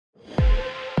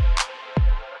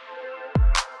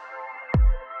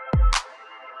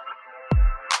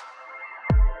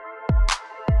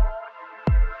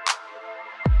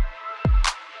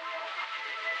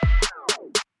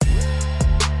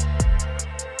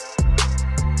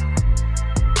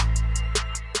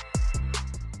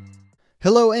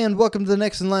Hello and welcome to the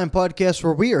Next in Line podcast,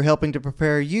 where we are helping to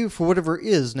prepare you for whatever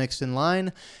is next in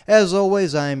line. As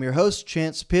always, I am your host,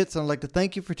 Chance Pitts, and I'd like to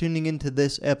thank you for tuning into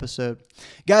this episode.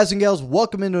 Guys and gals,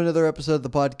 welcome into another episode of the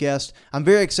podcast. I'm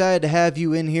very excited to have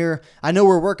you in here. I know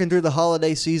we're working through the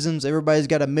holiday seasons. Everybody's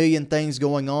got a million things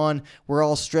going on. We're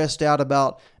all stressed out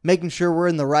about making sure we're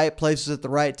in the right places at the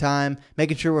right time,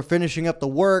 making sure we're finishing up the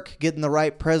work, getting the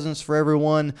right presents for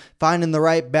everyone, finding the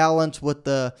right balance with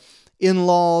the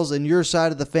in-laws and your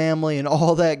side of the family and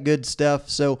all that good stuff.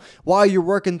 So while you're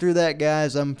working through that,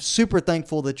 guys, I'm super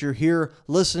thankful that you're here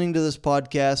listening to this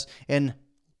podcast and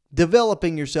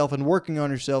developing yourself and working on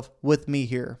yourself with me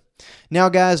here. Now,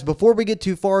 guys, before we get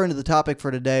too far into the topic for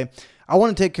today, I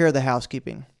want to take care of the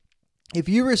housekeeping. If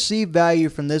you receive value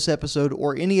from this episode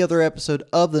or any other episode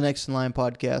of the Next in Line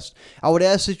podcast, I would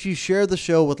ask that you share the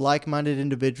show with like-minded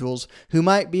individuals who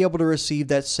might be able to receive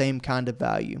that same kind of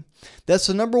value. That's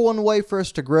the number one way for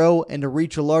us to grow and to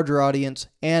reach a larger audience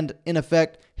and, in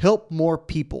effect, help more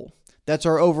people. That's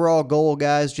our overall goal,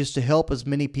 guys, just to help as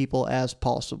many people as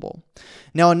possible.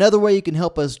 Now, another way you can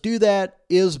help us do that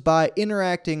is by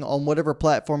interacting on whatever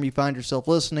platform you find yourself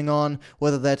listening on,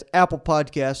 whether that's Apple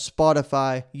Podcasts,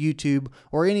 Spotify, YouTube,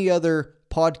 or any other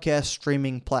podcast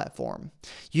streaming platform.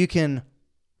 You can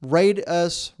rate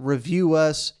us, review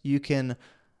us, you can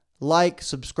like,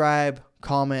 subscribe,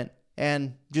 comment,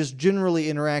 and just generally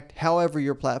interact however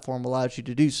your platform allows you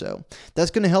to do so.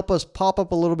 That's going to help us pop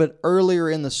up a little bit earlier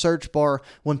in the search bar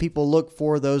when people look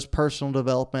for those personal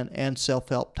development and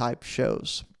self-help type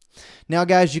shows. Now,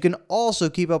 guys, you can also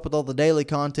keep up with all the daily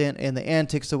content and the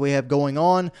antics that we have going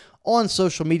on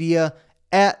social media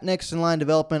at Next in Line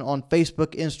Development on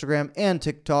Facebook, Instagram, and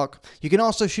TikTok. You can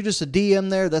also shoot us a DM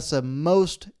there. That's the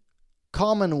most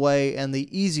common way and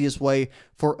the easiest way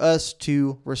for us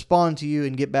to respond to you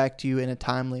and get back to you in a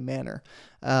timely manner.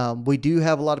 We do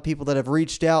have a lot of people that have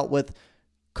reached out with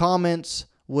comments,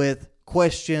 with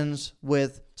questions,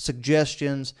 with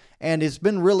suggestions, and it's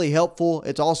been really helpful.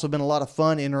 It's also been a lot of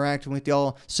fun interacting with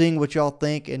y'all, seeing what y'all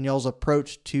think and y'all's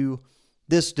approach to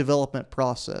this development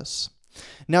process.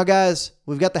 Now, guys,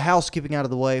 we've got the housekeeping out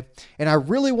of the way, and I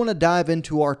really want to dive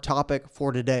into our topic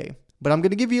for today. But I'm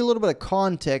going to give you a little bit of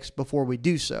context before we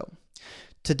do so.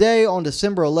 Today, on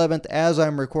December 11th, as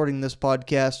I'm recording this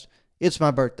podcast, it's my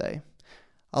birthday.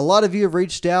 A lot of you have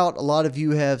reached out. A lot of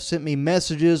you have sent me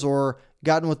messages or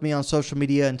gotten with me on social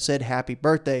media and said happy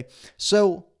birthday.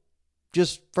 So,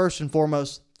 just first and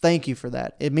foremost, thank you for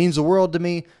that. It means the world to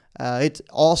me. It's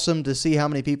awesome to see how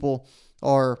many people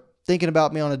are thinking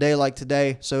about me on a day like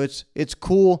today. So, it's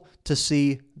cool to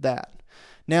see that.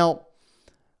 Now,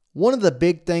 one of the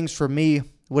big things for me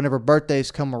whenever birthdays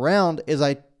come around is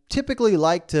I typically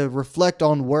like to reflect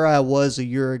on where I was a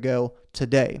year ago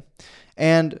today.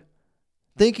 And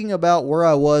thinking about where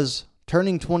I was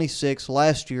turning 26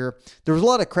 last year, there was a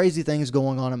lot of crazy things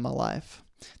going on in my life.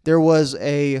 There was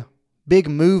a big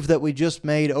move that we just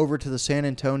made over to the San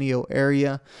Antonio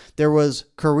area. There was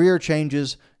career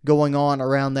changes going on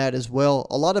around that as well.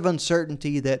 A lot of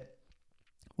uncertainty that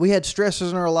we had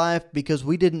stresses in our life because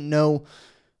we didn't know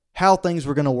how things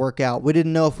were going to work out. We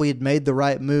didn't know if we had made the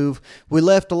right move. We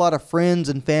left a lot of friends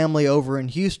and family over in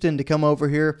Houston to come over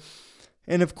here.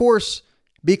 And of course,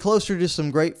 be closer to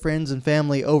some great friends and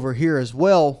family over here as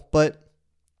well. But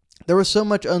there was so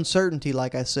much uncertainty,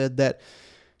 like I said, that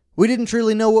we didn't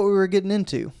truly know what we were getting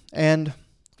into. And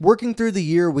working through the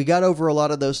year, we got over a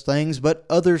lot of those things, but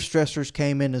other stressors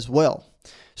came in as well.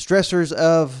 Stressors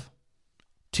of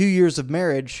 2 years of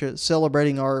marriage,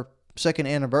 celebrating our second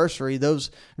anniversary, those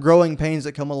growing pains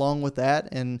that come along with that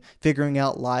and figuring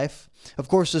out life. Of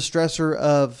course, the stressor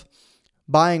of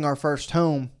buying our first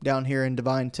home down here in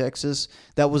Devine, Texas.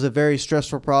 That was a very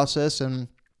stressful process and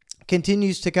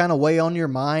continues to kind of weigh on your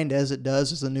mind as it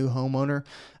does as a new homeowner,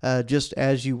 just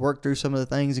as you work through some of the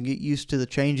things and get used to the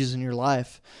changes in your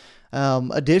life.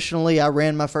 Additionally, I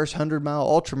ran my first 100-mile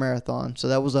ultra marathon. So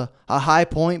that was a high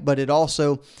point, but it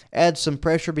also adds some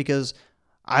pressure because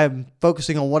I'm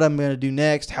focusing on what I'm going to do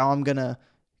next, how I'm going to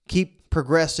keep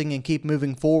progressing and keep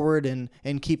moving forward and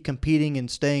keep competing and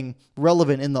staying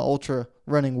relevant in the ultra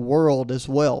running world as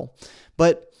well.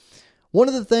 But one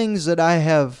of the things that I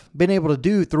have been able to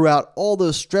do throughout all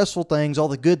those stressful things, all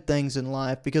the good things in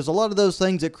life, because a lot of those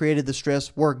things that created the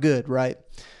stress were good, right?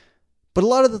 But a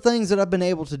lot of the things that I've been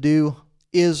able to do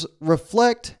is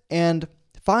reflect and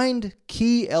find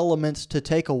key elements to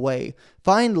take away.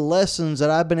 Find lessons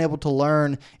that I've been able to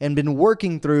learn and been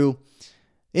working through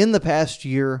in the past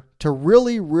year to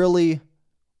really, really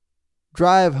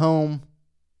drive home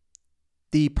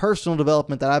the personal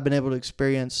development that I've been able to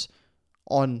experience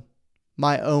on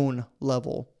my own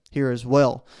level here as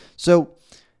well. So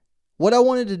what I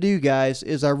wanted to do, guys,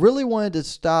 is I really wanted to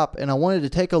stop and I wanted to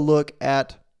take a look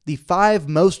at the 5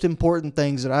 most important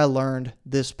things that I learned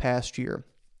this past year.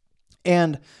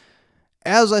 And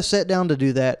as I sat down to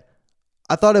do that,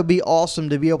 I thought it would be awesome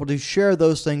to be able to share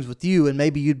those things with you, and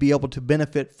maybe you'd be able to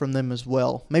benefit from them as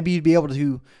well. Maybe you'd be able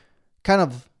to kind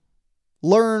of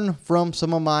learn from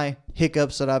some of my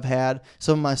hiccups that I've had,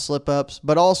 some of my slip-ups,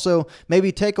 but also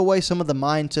maybe take away some of the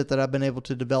mindset that I've been able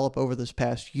to develop over this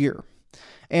past year.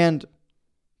 And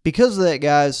because of that,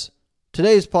 guys,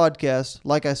 today's podcast,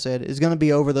 like I said, is going to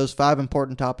be over those 5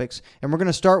 important topics, and we're going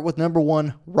to start with number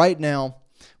 1 right now,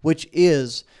 which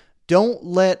is don't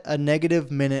let a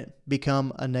negative minute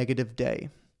become a negative day.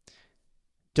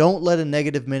 Don't let a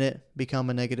negative minute become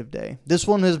a negative day. This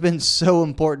one has been so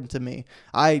important to me.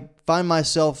 I find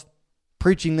myself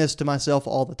preaching this to myself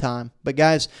all the time. But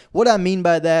guys, what I mean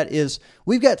by that is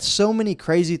we've got so many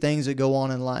crazy things that go on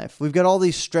in life. We've got all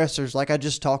these stressors like I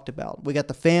just talked about. We got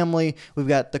the family, we've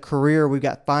got the career, we've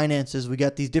got finances, we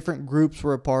got these different groups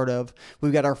we're a part of.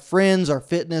 We've got our friends, our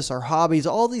fitness, our hobbies,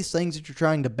 all these things that you're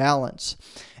trying to balance.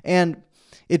 And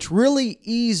it's really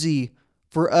easy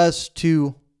for us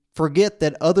to forget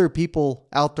that other people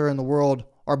out there in the world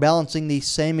are balancing these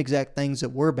same exact things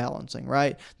that we're balancing,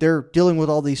 right? They're dealing with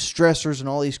all these stressors and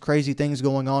all these crazy things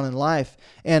going on in life.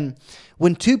 And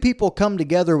when 2 people come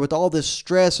together with all this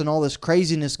stress and all this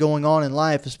craziness going on in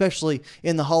life, especially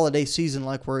in the holiday season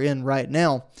like we're in right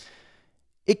now,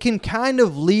 it can kind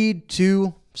of lead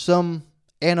to some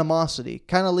animosity,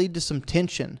 kind of lead to some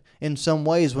tension in some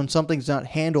ways when something's not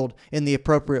handled in the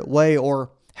appropriate way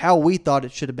or how we thought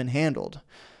it should have been handled.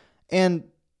 And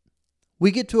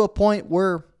we get to a point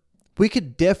where we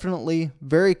could definitely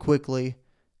very quickly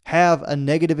have a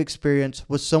negative experience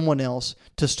with someone else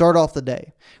to start off the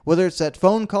day. Whether it's that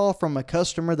phone call from a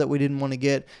customer that we didn't want to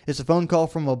get, it's a phone call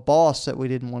from a boss that we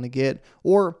didn't want to get,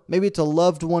 or maybe it's a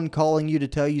loved one calling you to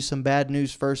tell you some bad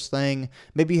news first thing,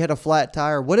 maybe you had a flat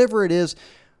tire, whatever it is,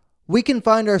 we can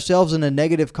find ourselves in a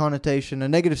negative connotation, a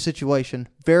negative situation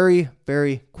very,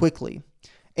 very quickly.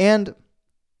 And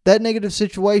that negative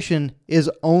situation is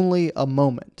only a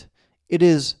moment. It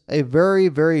is a very,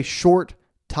 very short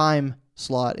time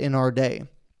slot in our day.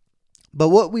 But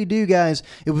what we do, guys,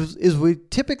 is we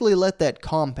typically let that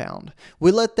compound.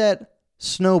 We let that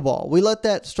snowball. We let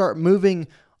that start moving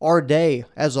our day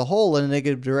as a whole in a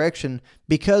negative direction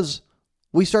because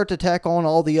we start to tack on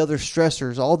all the other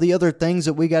stressors, all the other things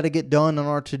that we got to get done on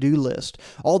our to-do list,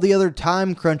 all the other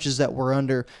time crunches that we're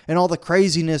under, and all the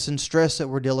craziness and stress that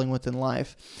we're dealing with in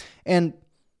life. And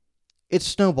it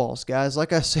snowballs, guys.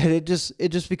 Like I said, it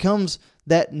just becomes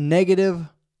that negative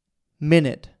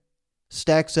minute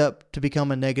stacks up to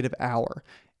become a negative hour,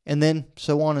 and then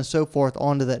so on and so forth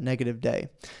onto that negative day.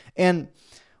 And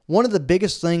one of the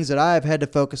biggest things that I've had to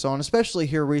focus on, especially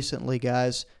here recently,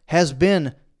 guys, has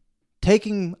been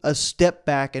taking a step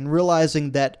back and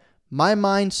realizing that my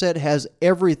mindset has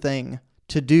everything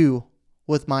to do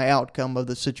with my outcome of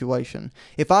the situation.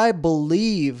 If I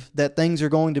believe that things are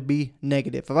going to be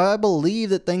negative, if I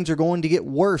believe that things are going to get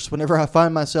worse whenever I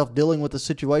find myself dealing with a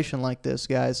situation like this,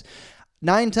 guys,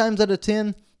 9 times out of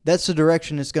 10, that's the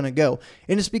direction it's going to go.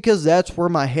 And it's because that's where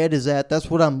my head is at. That's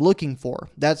what I'm looking for.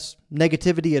 That's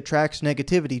negativity attracts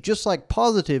negativity, just like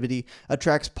positivity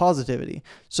attracts positivity.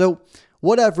 So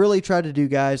what I've really tried to do,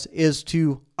 guys, is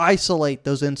to isolate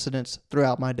those incidents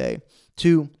throughout my day,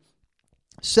 to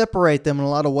separate them in a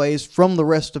lot of ways from the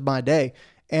rest of my day,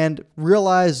 and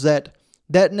realize that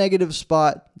that negative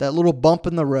spot, that little bump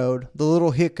in the road, the little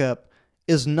hiccup,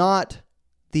 is not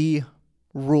the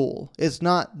rule. It's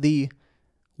not the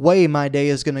way my day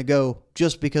is going to go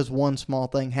just because one small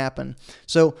thing happened.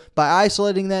 So by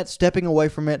isolating that, stepping away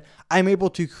from it, I'm able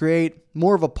to create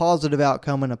more of a positive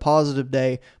outcome and a positive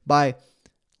day by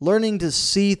learning to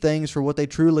see things for what they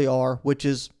truly are, which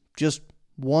is just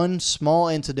one small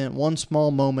incident, one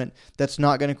small moment that's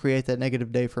not going to create that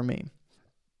negative day for me.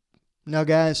 Now,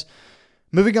 guys,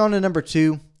 moving on to number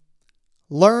 2,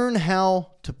 learn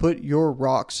how to put your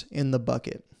rocks in the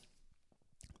bucket.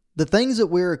 The things that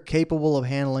we're capable of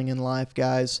handling in life,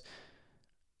 guys,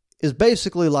 is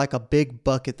basically like a big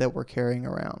bucket that we're carrying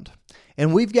around.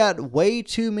 And we've got way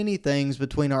too many things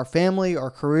between our family, our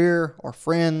career, our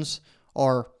friends,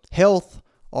 our health,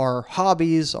 our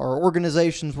hobbies, our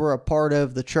organizations we're a part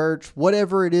of, the church,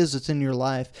 whatever it is that's in your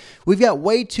life. We've got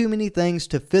way too many things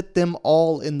to fit them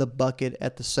all in the bucket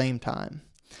at the same time.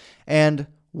 And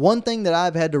one thing that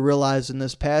I've had to realize in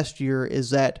this past year is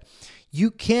that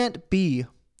you can't be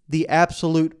the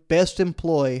absolute best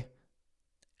employee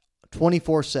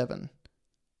 24/7.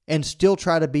 and still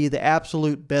try to be the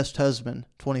absolute best husband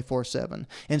 24/7,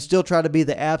 and still try to be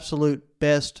the absolute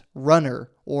best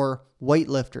runner or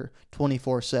weightlifter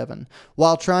 24/7,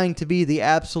 while trying to be the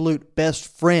absolute best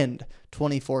friend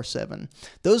 24/7.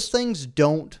 Those things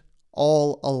don't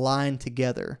all align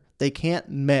together. They can't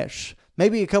mesh.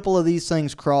 Maybe a couple of these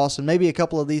things cross, and maybe a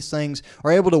couple of these things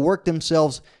are able to work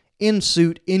themselves in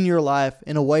suit in your life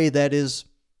in a way that is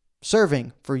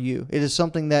serving for you. It is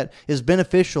something that is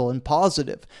beneficial and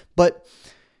positive. But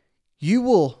you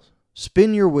will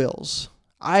spin your wheels.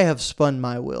 I have spun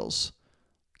my wheels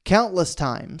countless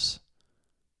times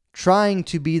trying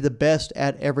to be the best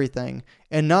at everything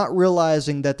and not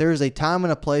realizing that there is a time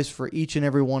and a place for each and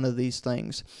every one of these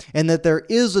things, and that there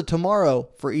is a tomorrow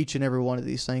for each and every one of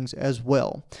these things as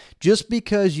well. Just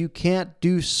because you can't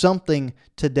do something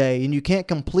today and you can't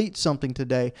complete something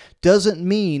today doesn't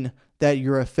mean that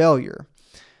you're a failure.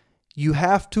 You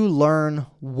have to learn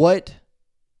what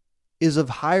is of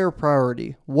higher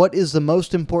priority, what is the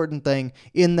most important thing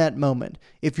in that moment.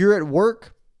 If you're at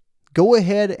work, go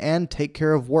ahead and take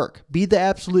care of work. Be the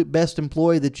absolute best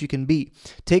employee that you can be.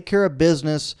 Take care of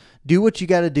business. Do what you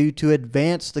got to do to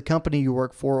advance the company you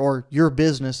work for or your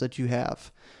business that you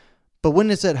have. But when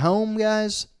it's at home,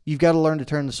 guys, you've got to learn to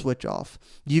turn the switch off.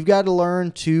 You've got to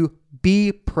learn to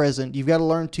be present. You've got to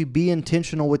learn to be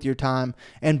intentional with your time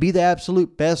and be the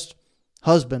absolute best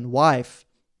husband, wife,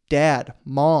 dad,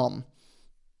 mom,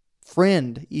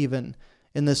 friend, even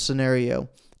in this scenario,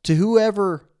 to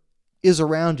whoever is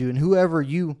around you and whoever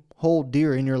you hold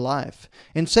dear in your life.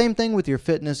 And same thing with your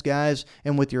fitness, guys,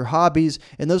 and with your hobbies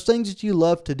and those things that you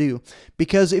love to do.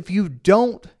 Because if you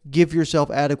don't give yourself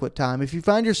adequate time, if you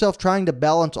find yourself trying to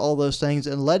balance all those things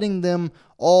and letting them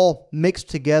all mix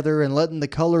together and letting the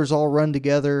colors all run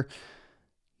together,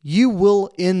 you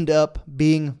will end up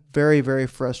being very, very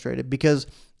frustrated, because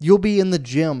you'll be in the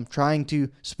gym trying to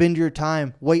spend your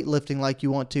time weightlifting like you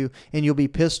want to, and you'll be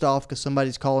pissed off because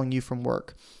somebody's calling you from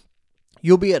work.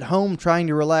 You'll be at home trying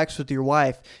to relax with your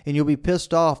wife, and you'll be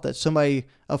pissed off that somebody,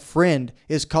 a friend,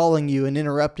 is calling you and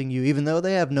interrupting you, even though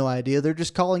they have no idea. They're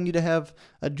just calling you to have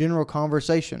a general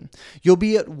conversation. You'll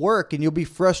be at work, and you'll be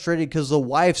frustrated because the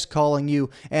wife's calling you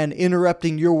and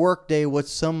interrupting your workday with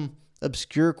some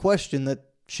obscure question that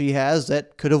she has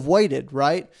that could have waited,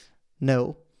 right?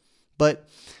 No. But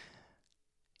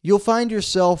you'll find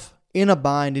yourself in a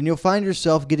bind, and you'll find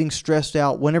yourself getting stressed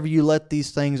out whenever you let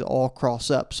these things all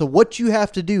cross up. So what you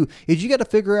have to do is you got to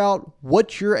figure out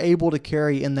what you're able to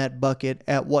carry in that bucket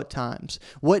at what times,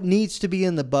 what needs to be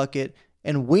in the bucket,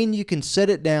 and when you can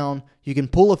set it down, you can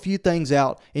pull a few things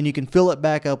out and you can fill it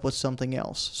back up with something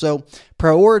else. So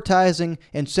prioritizing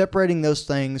and separating those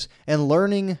things and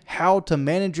learning how to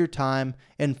manage your time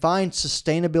and find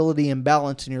sustainability and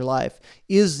balance in your life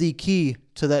is the key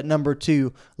to that number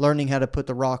 2, learning how to put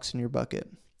the rocks in your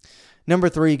bucket. Number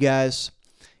 3, guys,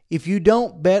 if you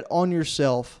don't bet on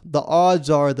yourself, the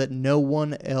odds are that no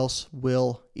one else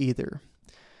will either.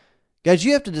 Guys,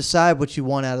 you have to decide what you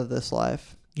want out of this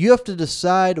life. You have to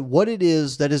decide what it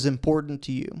is that is important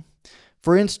to you.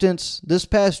 For instance, this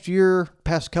past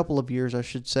couple of years, I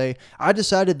should say, I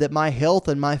decided that my health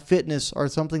and my fitness are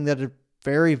something that are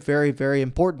very, very, very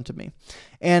important to me.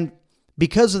 And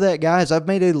because of that, guys, I've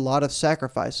made a lot of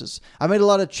sacrifices. I made a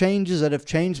lot of changes that have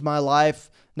changed my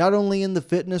life, not only in the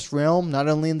fitness realm, not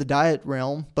only in the diet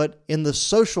realm, but in the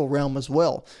social realm as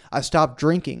well. I stopped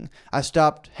drinking. I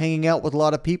stopped hanging out with a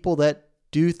lot of people that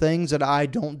do things that I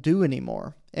don't do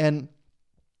anymore. And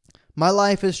my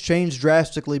life has changed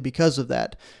drastically because of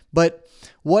that. But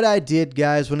what I did,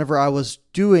 guys, whenever I was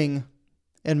doing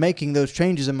and making those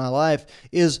changes in my life,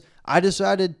 is I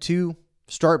decided to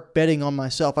start betting on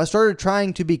myself. I started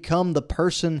trying to become the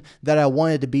person that I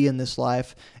wanted to be in this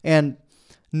life. And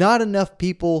not enough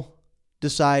people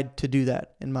decide to do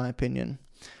that, in my opinion.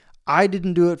 I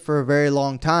didn't do it for a very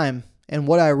long time. And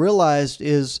what I realized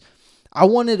is I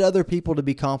wanted other people to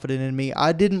be confident in me.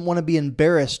 I didn't want to be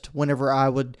embarrassed whenever I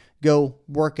would go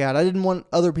work out. I didn't want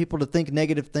other people to think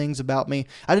negative things about me.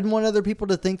 I didn't want other people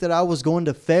to think that I was going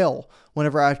to fail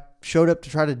whenever I showed up to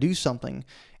try to do something.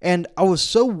 And I was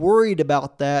so worried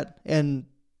about that and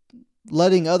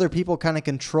letting other people kind of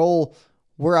control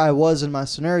where I was in my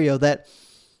scenario that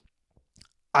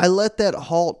I let that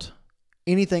halt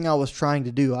anything I was trying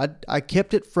to do. I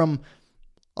kept it from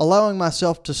allowing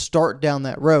myself to start down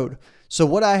that road. So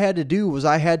what I had to do was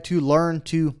I had to learn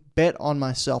to bet on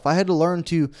myself. I had to learn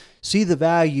to see the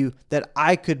value that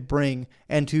I could bring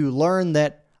and to learn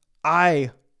that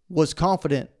I was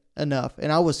confident enough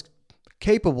and I was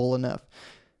capable enough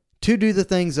to do the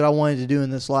things that I wanted to do in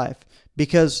this life.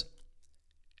 Because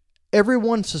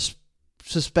everyone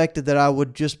suspected that I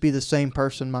would just be the same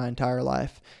person my entire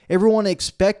life. Everyone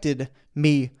expected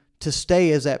me to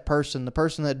stay as that person, the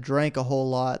person that drank a whole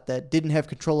lot, that didn't have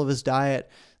control of his diet,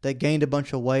 that gained a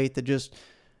bunch of weight, that just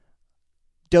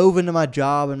dove into my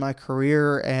job and my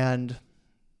career and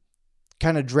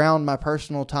kind of drowned my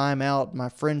personal time out, my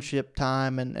friendship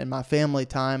time and my family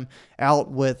time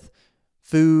out with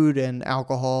food and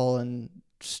alcohol and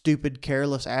stupid,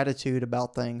 careless attitude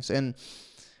about things. And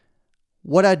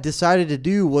what I decided to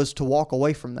do was to walk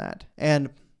away from that. And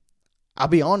I'll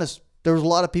be honest, there was a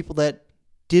lot of people that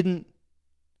didn't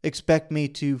expect me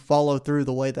to follow through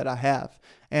the way that I have.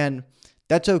 And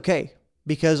that's okay,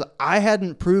 because I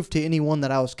hadn't proved to anyone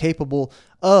that I was capable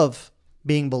of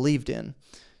being believed in.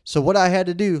 So what I had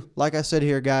to do, like I said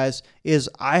here, guys, is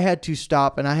I had to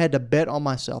stop and I had to bet on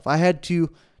myself. I had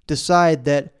to decide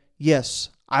that, yes,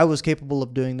 I was capable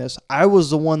of doing this. I was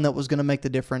the one that was going to make the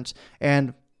difference.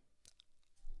 And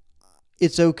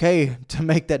it's okay to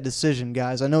make that decision,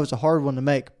 guys. I know it's a hard one to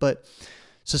make, but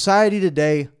society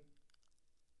today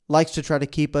likes to try to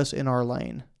keep us in our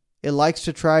lane. It likes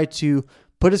to try to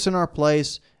put us in our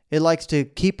place. It likes to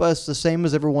keep us the same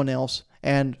as everyone else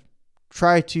and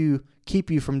try to keep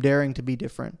you from daring to be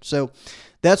different. So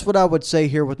that's what I would say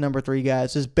here with number 3,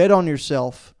 guys, is bet on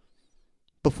yourself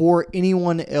before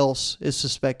anyone else is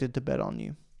suspected to bet on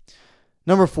you.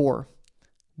 Number 4,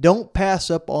 don't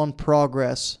pass up on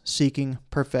progress seeking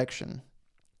perfection.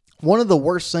 One of the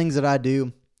worst things that I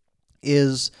do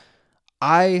is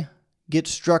I get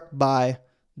struck by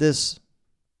this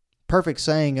perfect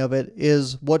saying of it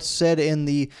is what's said in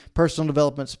the personal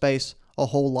development space a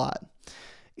whole lot.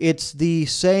 It's the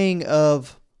saying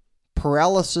of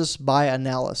paralysis by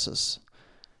analysis.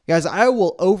 Guys, I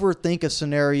will overthink a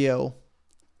scenario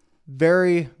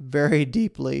very, very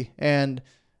deeply, and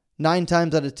 9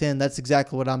 times out of 10, that's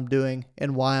exactly what I'm doing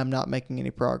and why I'm not making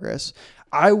any progress.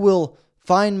 I will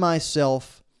find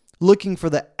myself looking for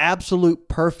the absolute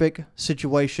perfect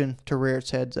situation to rear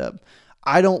its heads up.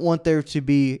 I don't want there to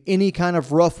be any kind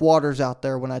of rough waters out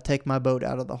there when I take my boat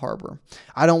out of the harbor.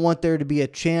 I don't want there to be a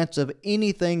chance of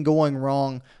anything going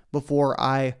wrong before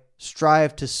I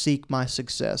strive to seek my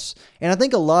success. And I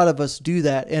think a lot of us do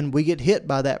that, and we get hit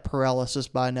by that paralysis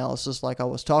by analysis like I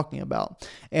was talking about.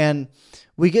 And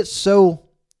we get so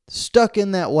stuck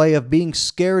in that way of being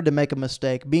scared to make a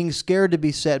mistake, being scared to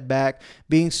be set back,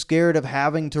 being scared of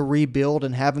having to rebuild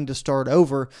and having to start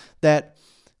over, that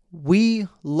we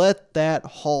let that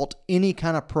halt any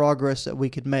kind of progress that we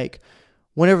could make.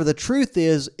 Whenever the truth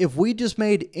is, if we just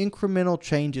made incremental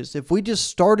changes, if we just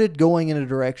started going in a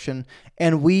direction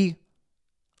and we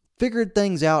figured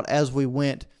things out as we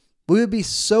went, we would be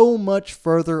so much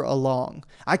further along.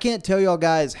 I can't tell y'all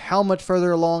guys how much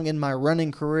further along in my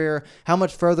running career, how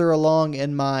much further along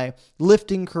in my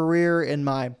lifting career, in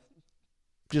my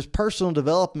just personal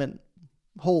development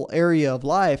whole area of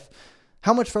life,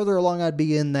 how much further along I'd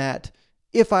be in that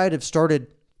if I had have started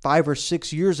 5 or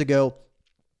 6 years ago,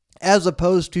 as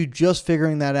opposed to just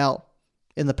figuring that out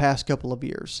in the past couple of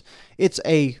years. It's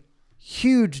a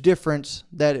huge difference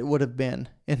that it would have been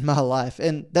in my life.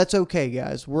 And that's okay,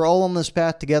 guys. We're all on this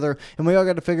path together and we all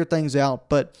got to figure things out.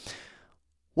 But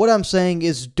what I'm saying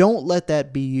is don't let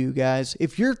that be you, guys.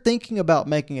 If you're thinking about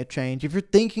making a change, if you're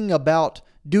thinking about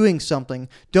doing something,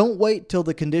 don't wait till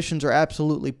the conditions are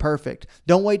absolutely perfect.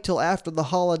 Don't wait till after the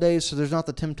holidays so there's not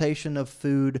the temptation of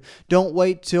food. Don't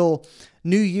wait till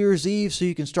New Year's Eve so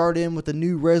you can start in with a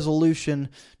new resolution.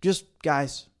 Just,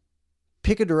 guys,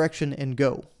 pick a direction and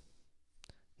go.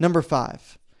 Number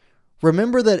 5,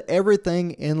 remember that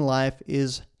everything in life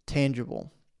is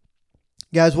tangible.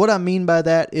 Guys, what I mean by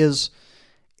that is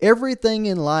everything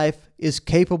in life is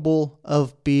capable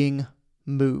of being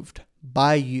moved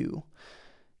by you.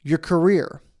 Your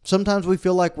career. Sometimes we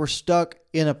feel like we're stuck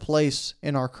in a place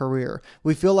in our career.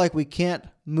 We feel like we can't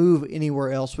move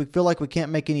anywhere else. We feel like we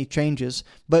can't make any changes.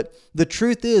 But the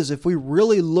truth is, if we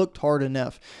really looked hard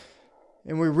enough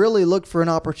and we really looked for an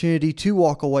opportunity to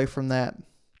walk away from that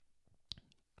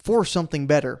for something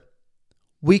better,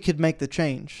 we could make the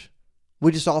change.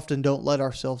 We just often don't let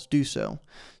ourselves do so.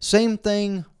 Same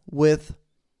thing with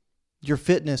your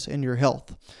fitness and your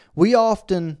health. We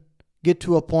often get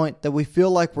to a point that we feel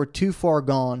like we're too far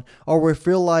gone, or we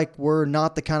feel like we're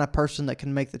not the kind of person that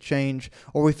can make the change,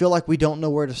 or we feel like we don't know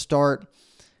where to start.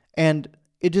 And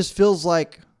it just feels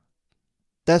like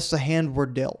that's the hand we're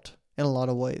dealt in a lot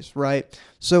of ways, right?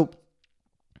 So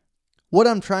what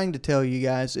I'm trying to tell you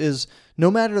guys is no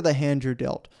matter the hand you're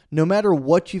dealt, no matter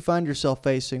what you find yourself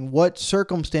facing, what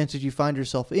circumstances you find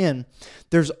yourself in,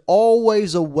 there's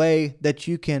always a way that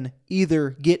you can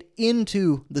either get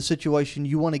into the situation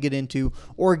you want to get into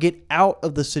or get out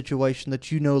of the situation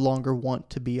that you no longer want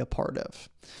to be a part of.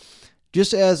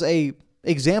 Just as a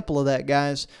example of that,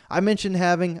 guys, I mentioned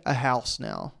having a house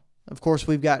now. Of course,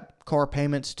 we've got car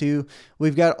payments too.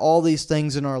 We've got all these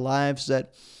things in our lives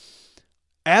that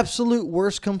absolute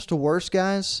worst comes to worst,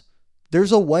 guys.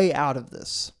 There's a way out of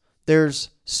this. There's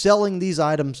selling these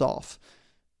items off.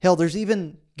 Hell, there's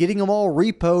even getting them all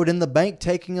repoed and the bank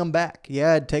taking them back.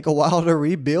 Yeah, it'd take a while to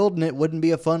rebuild and it wouldn't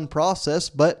be a fun process,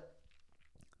 but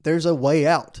there's a way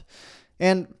out.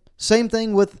 And same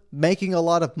thing with making a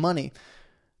lot of money.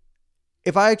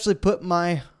 If I actually put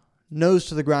my nose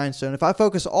to the grindstone, if I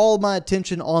focus all my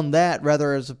attention on that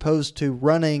rather as opposed to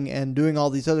running and doing all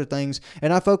these other things,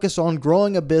 and I focus on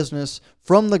growing a business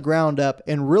from the ground up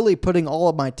and really putting all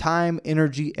of my time,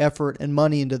 energy, effort, and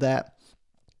money into that,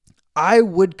 I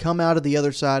would come out of the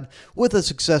other side with a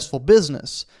successful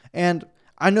business. And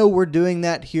I know we're doing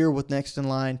that here with Next in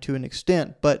Line to an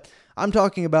extent, but I'm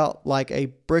talking about like a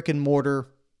brick and mortar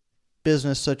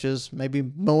business such as maybe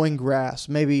mowing grass,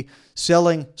 maybe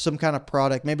selling some kind of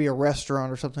product, maybe a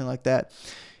restaurant or something like that.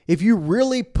 If you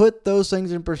really put those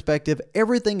things in perspective,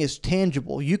 everything is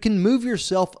tangible. You can move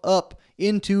yourself up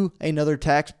into another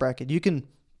tax bracket. You can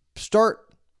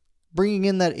start bringing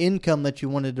in that income that you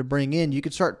wanted to bring in. You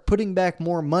can start putting back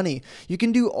more money. You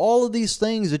can do all of these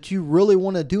things that you really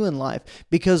want to do in life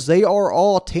because they are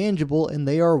all tangible and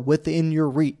they are within your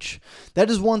reach. That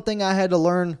is one thing I had to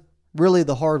learn really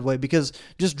the hard way, because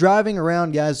just driving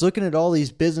around, guys, looking at all these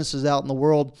businesses out in the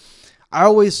world, I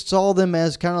always saw them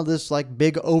as kind of this like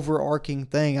big overarching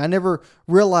thing. I never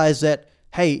realized that,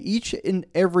 hey, each and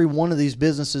every one of these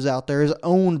businesses out there is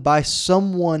owned by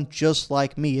someone just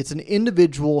like me. It's an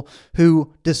individual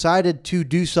who decided to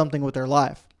do something with their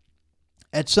life.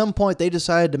 At some point, they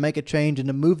decided to make a change and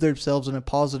to move themselves in a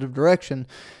positive direction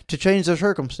to change their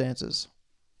circumstances.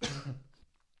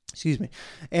 Excuse me.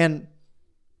 And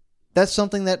that's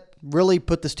something that really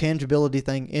put this tangibility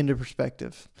thing into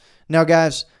perspective. Now,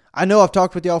 guys, I know I've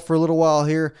talked with y'all for a little while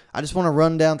here. I just want to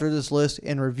run down through this list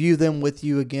and review them with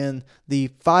you again, the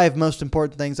 5 most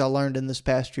important things I learned in this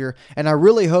past year. And I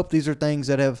really hope these are things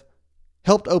that have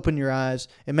helped open your eyes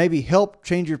and maybe help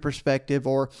change your perspective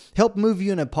or help move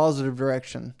you in a positive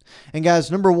direction. And guys,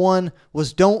 number 1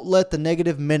 was don't let the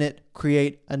negative minute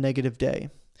create a negative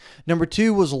day. Number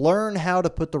 2 was learn how to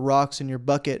put the rocks in your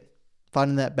bucket,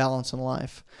 finding that balance in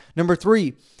life. Number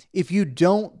 3, if you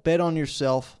don't bet on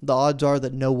yourself, the odds are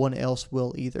that no one else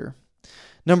will either.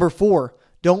 Number 4,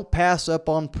 don't pass up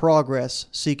on progress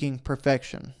seeking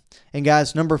perfection. And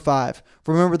guys, number 5,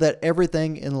 remember that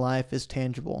everything in life is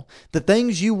tangible. The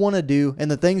things you want to do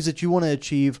and the things that you want to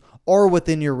achieve are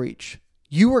within your reach.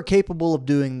 You are capable of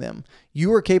doing them.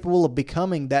 You are capable of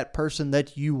becoming that person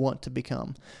that you want to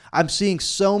become. I'm seeing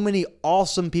so many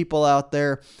awesome people out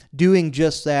there doing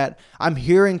just that. I'm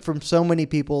hearing from so many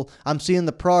people. I'm seeing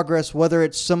the progress, whether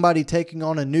it's somebody taking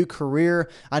on a new career.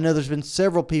 I know there's been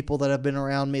several people that have been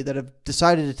around me that have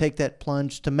decided to take that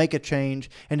plunge, to make a change,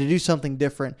 and to do something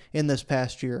different in this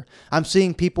past year. I'm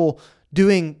seeing people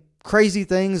doing crazy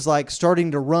things like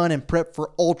starting to run and prep for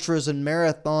ultras and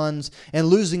marathons and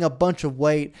losing a bunch of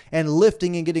weight and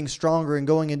lifting and getting stronger and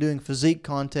going and doing physique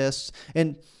contests.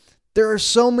 And there are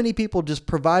so many people just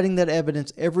providing that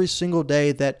evidence every single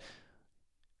day that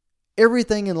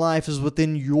everything in life is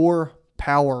within your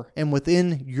power and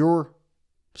within your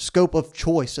scope of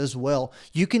choice as well.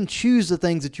 You can choose the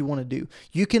things that you want to do.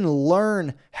 You can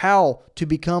learn how to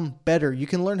become better. You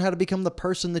can learn how to become the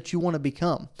person that you want to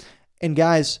become. And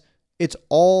guys, it's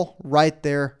all right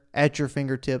there at your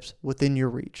fingertips within your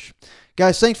reach.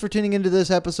 Guys, thanks for tuning into this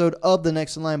episode of the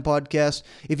Next in Line podcast.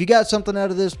 If you got something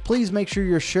out of this, please make sure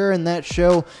you're sharing that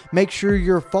show. Make sure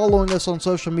you're following us on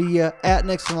social media at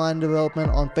Next in Line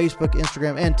Development on Facebook,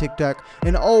 Instagram, and TikTok.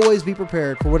 And always be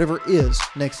prepared for whatever is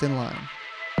next in line.